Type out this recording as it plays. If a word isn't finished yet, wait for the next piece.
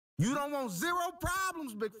You don't want zero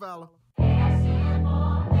problems, big fella.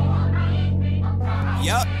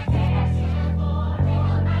 Yup.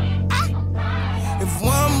 If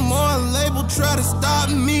one more label try to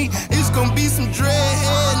stop me, it's gonna be some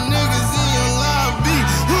dreadhead niggas in your lobby.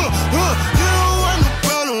 You don't want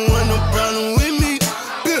no problem with me.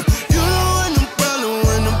 You don't want no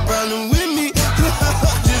problem with me.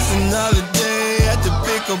 Just another day at the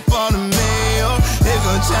pick up on the mail. They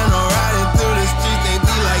gon' channel riding through the streets, they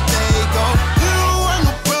be like they go. You don't want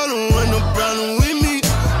no problem with me.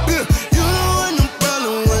 You don't want no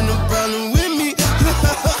problem with me.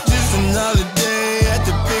 Just another day at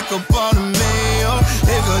the pick up on the mail.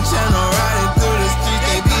 They gon' channel riding through the streets,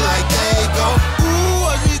 they be like they go. Ooh,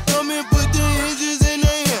 I just come and put the hinges in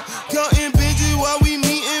their hand. Counting bitches while we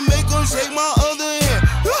meet and make them shake my other hand.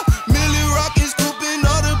 Millie rockin', scooping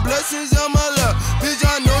all the blessings on my lap. Bitch,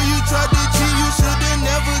 I know you tried to cheat, you should've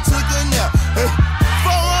never took a nap. Hey,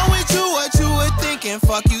 fuck wrong with you, what you were thinking?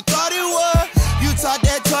 Fuck you thought it was. You talk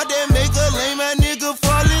that make a lame ass nigga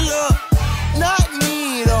fall in love. Not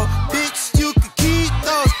me though, bitch, you could keep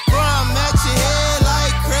those. Bro, I'm at your head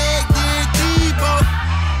like Craig did Debo.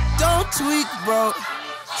 Don't tweak, bro,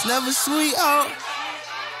 it's never sweet out.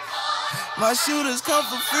 My shooters come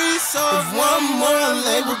for free, so if one more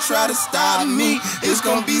label try to stop me, it's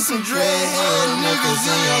gonna be some dreadhead niggas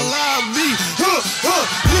in your lobby. You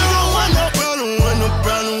don't want no problem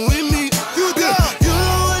with me. You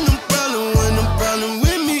don't want no problem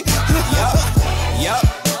with me. Yup.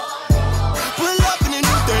 Pull up in a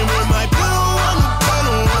new thing, man, my you don't want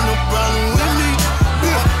no problem with me.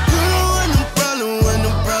 You don't want no problem with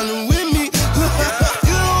me. You don't want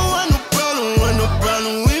no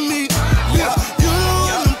problem with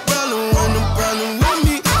me.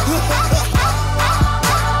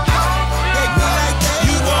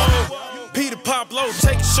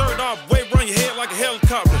 Take your shirt off, wave around your head like a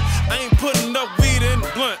helicopter. I ain't putting up weed in the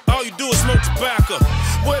blunt, all you do is smoke tobacco.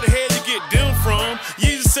 Where the hell you get them from?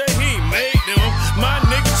 You just say he ain't made them. My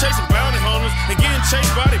nigga chasing bounty hunters and getting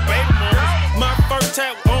chased by their baby mamas. My first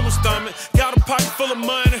tap on my stomach, got a pocket full of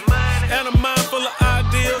money and a mind full of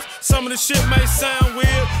ideas. Some of the shit may sound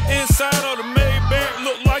weird. Inside of the Maybach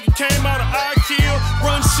look like it came out of IKEA.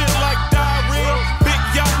 Run shit like diarrhea. Big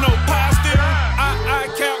yacht, no pie still. I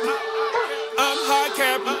captain. I'm high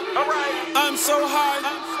capping, I'm so high,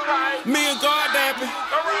 me and God dapping.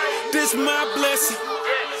 This my blessing,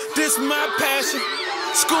 this my passion.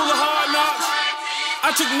 School of hard knocks,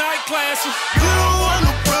 I took night classes. You don't want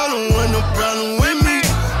no problem with me.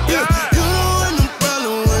 You don't want no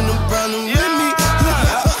problem with me.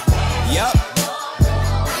 Yup.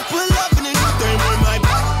 Pull up in a new thing with my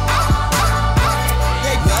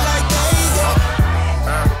they go like they go.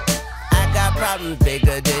 I got problems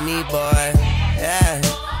bigger than these boys. Yeah,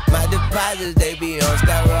 my deposits, they be on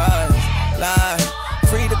steroids. Lord,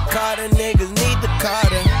 free the Carter, niggas need the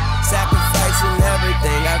Carter. Sacrificing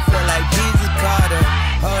everything, I feel like Jesus Carter.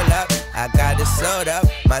 Hold up, I got it sold up.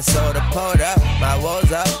 My soda pulled up, my woes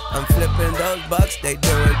up. I'm flipping those bucks, they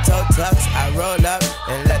doing toe tucks. I roll up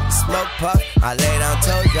and let the smoke puff. I lay down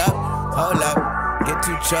toes up, hold up. Get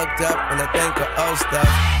too choked up when I think of old stuff.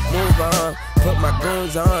 Move on, put my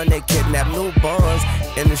goons on, they kidnap newborns.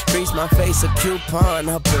 In the streets, my face a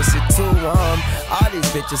coupon, her pussy too warm. All these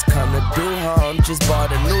bitches come to do harm, just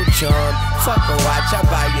bought a new charm. Fuck a watch, I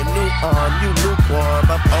buy your new arm, you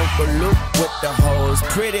lukewarm. I'm Uncle Luke with the hoes,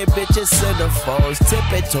 pretty bitches centerfolds.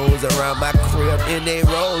 Tipping toes around my crib in they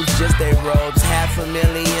robes, just they robes.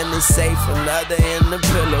 $500,000 in the safe, another in the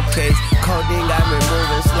pillowcase. Codeine got me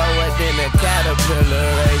moving slower than a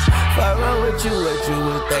caterpillar race. Fuck wrong with you, what you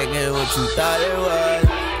was thinking, what you thought it was.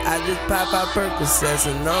 I just pop out Percocets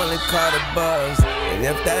and only call the buzz. And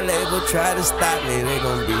if that label try to stop me, they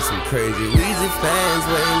gon' be some crazy Weezy fans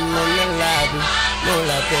waiting in the lobby. No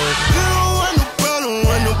lie, baby. You don't want no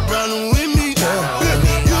problem with me. You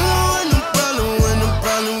don't want no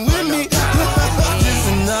problem with me. Just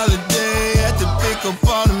another day at the pick up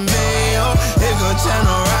on the mail. They gon'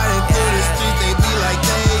 channel riding through the streets, they be like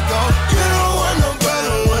they go. You don't want no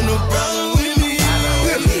problem with me.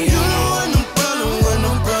 You don't want no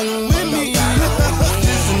problem with me.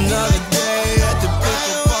 Just another day at the pick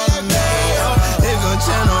up on the mail. They gon'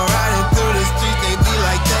 channel riding through the streets, they be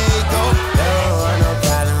like they go. You don't want no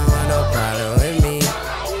problem with me.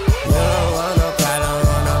 You don't want no problem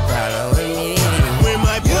with me. With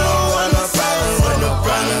my you don't want no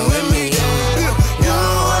problem with me. You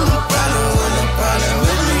don't want no problem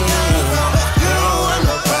with me. You don't want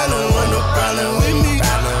no problem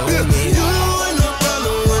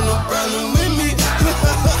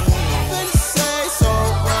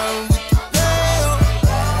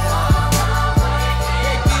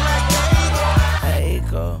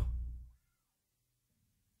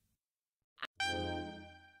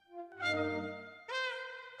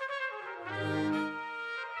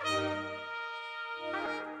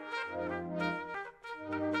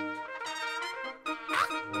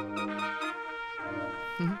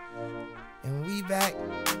back.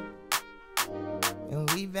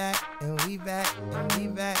 And we back, and we back, and we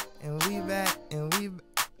back, and we back, and we back.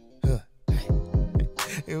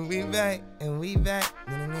 And we back, and we back.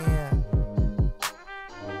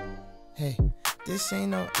 Hey, this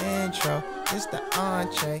ain't no intro, this the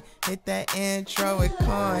entree. Hit that intro with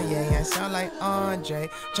Kanye, I sound like Andre.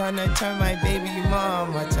 Tryna turn my baby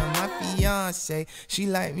mama to my fiance. She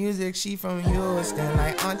like music, she from Houston,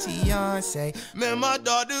 like Auntie Beyonce. Man, my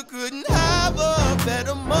daughter couldn't have a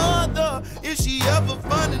better mother. If she ever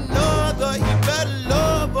find another, he better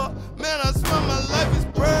love her. Man, I swear my life is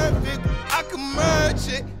perfect, I can merge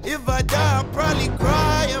it. If I die, I'll probably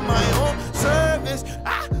cry in my own service.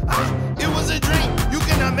 It was a dream, you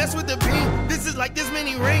cannot mess with the beam. This is like this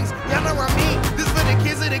many rings, y'all know what I mean. This for the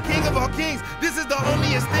kids of the king of all kings. This is the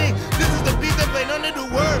onlyest thing. This is the beat that played under the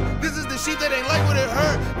word. This is the sheep that ain't like what it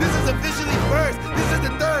hurt. This is officially first, this is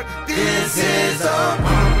the third. This is a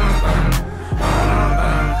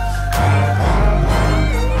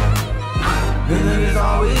Feeling is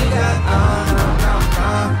all we got,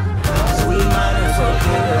 so we might as well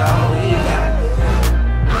give it all we got.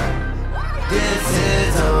 This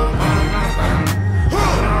is a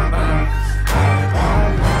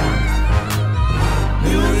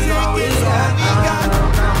music is all we got,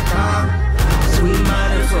 so we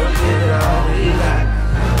might as well give it all we got.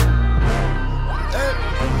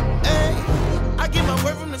 I get my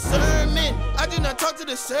word from the sermon. I do not talk to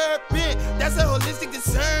the serpent. That's a holistic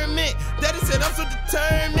discernment. Daddy said I'm so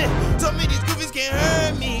determined. Told me these goofies can't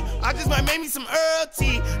hurt me. I just might make me some Earl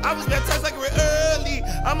tea. I was baptized like real early.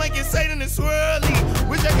 I might get Satan and swirly.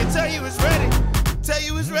 Wish I could tell you it's ready. Tell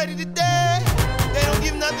you it's ready today. They don't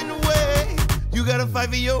give nothing away. You gotta fight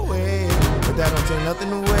for your way, but that don't take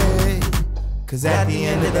nothing away. Cause at the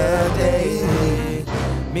end of the day,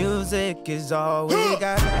 music is all we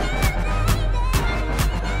got.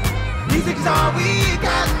 Music is all we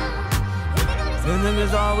got. Music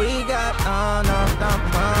is all we got.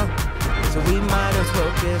 So we might as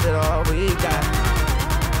well give it all we got.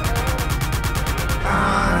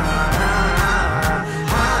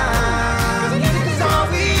 Music is all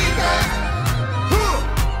we got.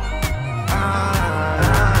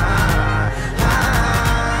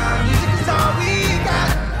 Music is all we got.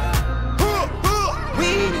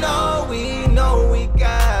 We know we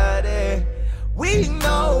got it. We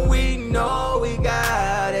know we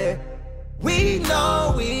got it. We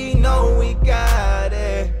know we got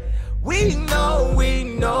it. We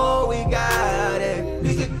know we got it.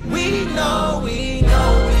 We know we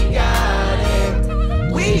got it.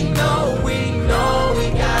 We know we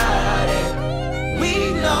got it. We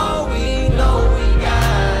know we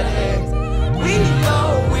got it. We know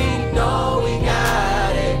we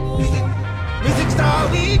got it. Music's all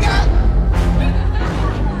we got.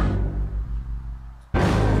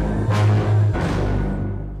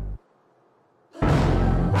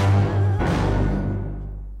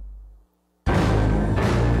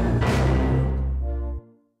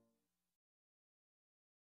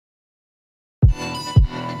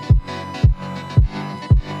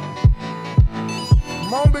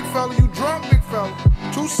 Come on, big fella, you drunk, big fella.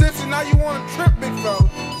 2 sips and now you want to trip, big fella.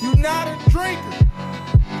 You not a drinker.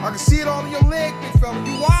 I can see it all in your leg, big fella.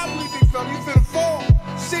 You wobbly, big fella. You finna fall.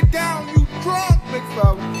 Sit down, you drunk, big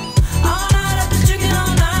fella. All night I've been drinking,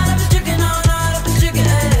 all night I've been drinking, all night I've been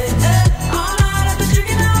drinking, all night I've been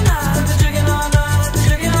drinking, all night I've been drinking, all night I've been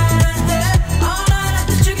drinking, all night I've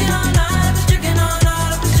been drinking, all night I've been drinking, all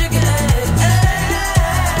night I've been drinking,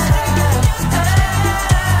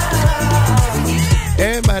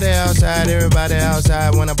 Everybody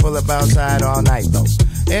outside when I pull up outside all night though.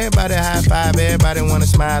 Everybody high five, everybody wanna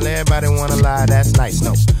smile, everybody wanna lie, that's nice,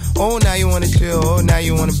 no. Oh, now you wanna chill, oh, now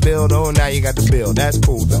you wanna build, oh, now you got the bill, that's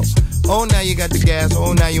cool though. Oh, now you got the gas,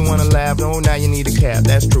 oh, now you wanna laugh, oh, now you need a cab,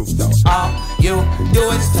 that's true though. All you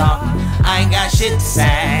do is talk, I ain't got shit to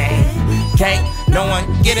say. Can't no one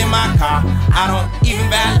get in my car, I don't even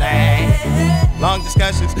valet. Long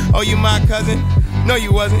discussions, oh, you my cousin? No,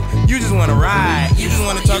 you wasn't, you just wanna ride. You just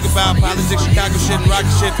wanna talk about politics, Chicago shit, and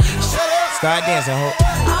rocket shit. Start dancing, ho.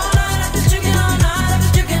 all night I've been drinking, all night I've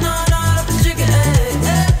been drinking, all night I've been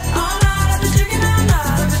drinking, all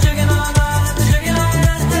night I've been drinking, all night I've been drinking, all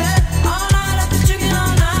night I've been drinking, all night I've been drinking,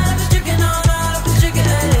 all night I've been drinking, all night I've been drinking,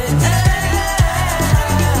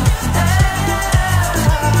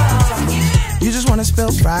 You just wanna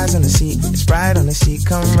spill fries on the seat, Sprite on the seat,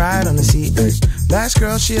 come ride on the seat. Last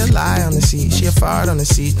girl, she a lie on the seat, she a fart on the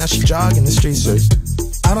seat, now she jogging the streets.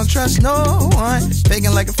 I don't trust no one,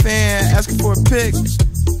 faking like a fan, asking for a pic.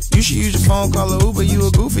 You should use your phone, call a Uber, you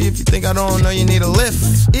a goofy if you think I don't know you need a lift.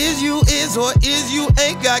 Is you is or is you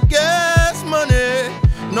ain't got gas money?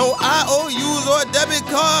 No IOUs or debit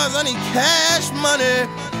cards, I need cash money.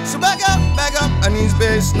 So back up, I need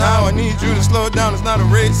space now. I need you to slow down, it's not a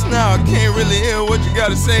race now. I can't really hear what you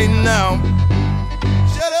gotta say now.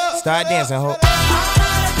 Shut up. Start dancing, ho.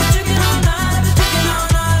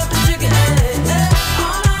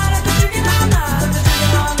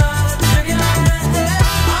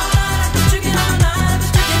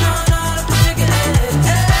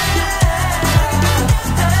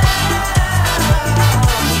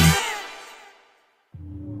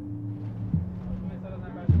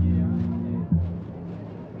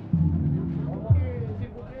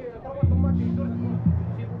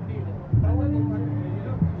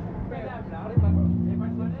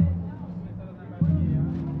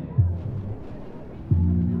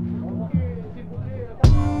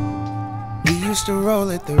 We used to roll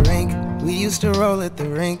at the rink, we used to roll at the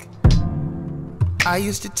rink. I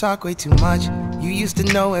used to talk way too much, you used to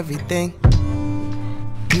know everything.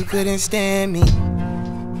 You couldn't stand me,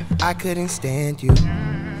 I couldn't stand you.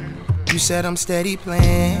 You said I'm steady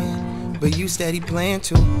playing, but you steady playing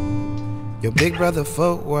too. Your big brother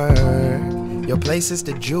footwork, your place is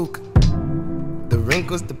the Juke. The rink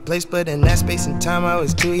was the place, but in that space and time I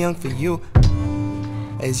was too young for you.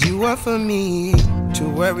 As you were for me, to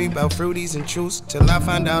worry about fruities and truths, till I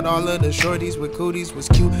found out all of the shorties with cooties was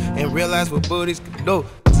cute and realized what booties could do.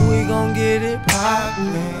 We gon' get it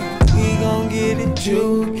poppin', we gon' get it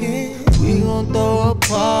jukin', we gon' throw a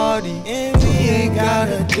party, and we ain't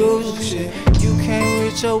gotta do shit. You came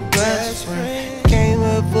with your best friend, came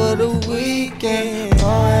up for the weekend,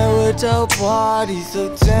 on with your party.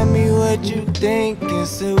 So tell me what you thinkin'.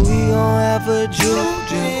 So we gon' have a juke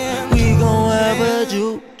jam, we gon' have a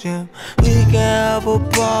juke jam. We can have a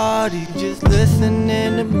party, just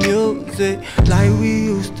listening to music like we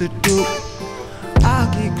used to do.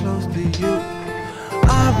 I'll get close to you,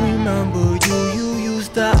 I remember you, you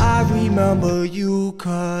used to, I remember you.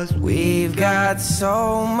 Cause We've got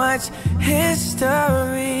so much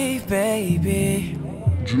history, baby.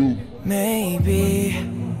 Juke, Maybe,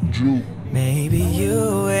 Juke, maybe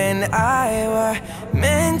you and I were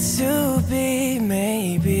meant to be.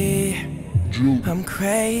 Maybe Juke, I'm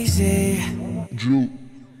crazy. Juke.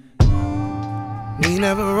 we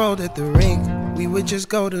never rolled at the rink, we would just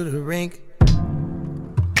go to the rink.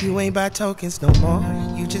 You ain't buy tokens no more,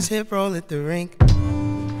 you just hit roll at the rink.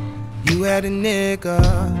 You had a nigga,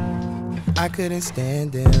 I couldn't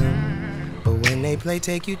stand him, but when they play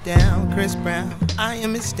Take You Down, Chris Brown, I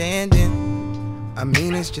am it standing. I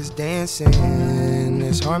mean it's just dancing,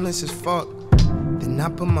 it's harmless as fuck. Then I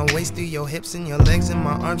put my waist through your hips and your legs and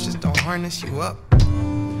my arms just don't harness you up.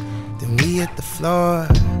 Then we hit the floor,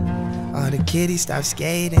 all the kiddies stop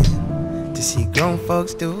skating, to see grown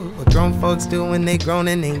folks do what grown folks do when they grown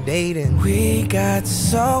and ain't dating. We got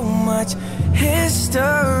so much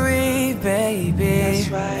history, baby.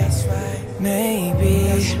 That's right. Maybe,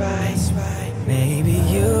 that's right. Maybe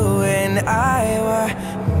you and I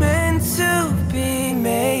were meant to be.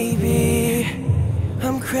 Maybe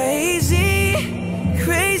I'm crazy,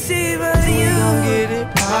 but We you gon' get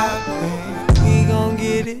it poppin', we gon'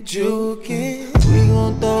 get it jukin', we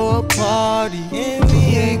gon' throw a party, and we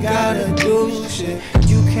ain't gotta do shit.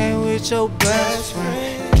 You came with your best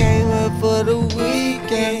friend, came up for the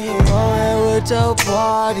weekend, on with your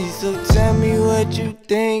party. So tell me what you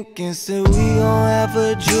thinkin'. So we gon' have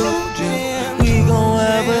a juke jam, we gon'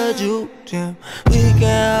 have a juke jam. We can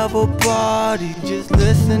have a party, just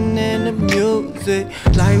listening to music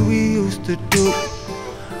like we used to do.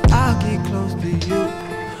 I'll get close to you,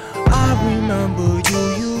 I remember you,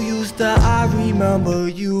 you used to, I remember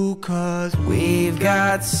you. Cause We've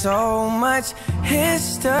got so much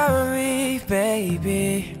history,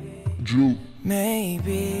 baby. Juke,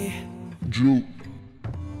 Maybe. Juke.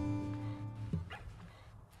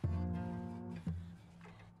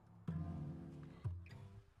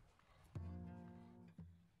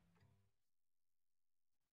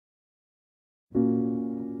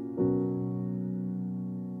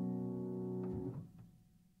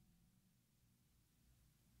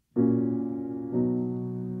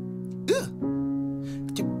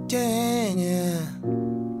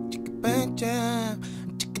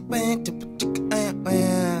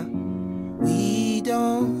 We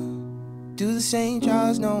don't do the same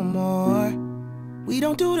drugs no more. We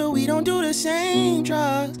don't do the same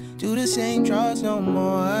drugs, do the same drugs no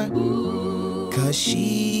more. Cause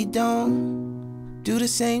she don't do the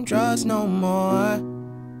same drugs no more.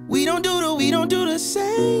 We don't do the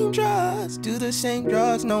same drugs, do the same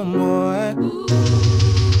drugs no more.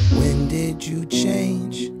 When did you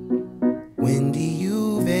change? When do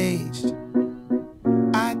you've aged?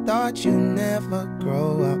 I thought you never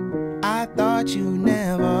grow up. I thought you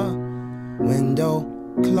never. Window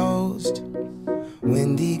closed,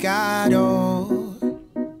 windy got old.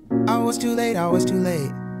 I was too late, I was too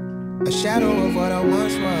late. A shadow of what I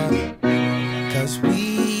once was. 'Cause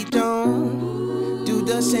we don't do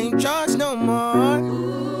the same drugs no more.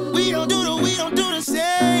 We don't do the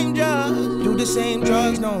same drugs. Do the same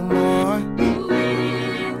drugs no more.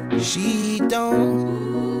 She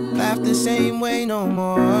don't laugh the same way no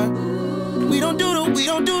more. We don't do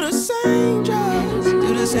the same drugs.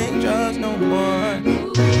 Do the same drugs no more.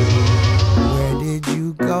 Where did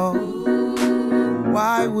you go?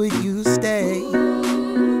 Why would you stay?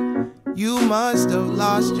 You must have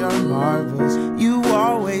lost your marbles. You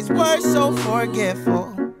always were so forgetful.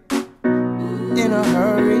 In a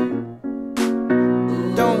hurry.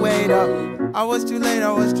 Don't wait up. I was too late,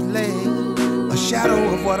 I was too late. A shadow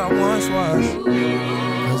of what I once was.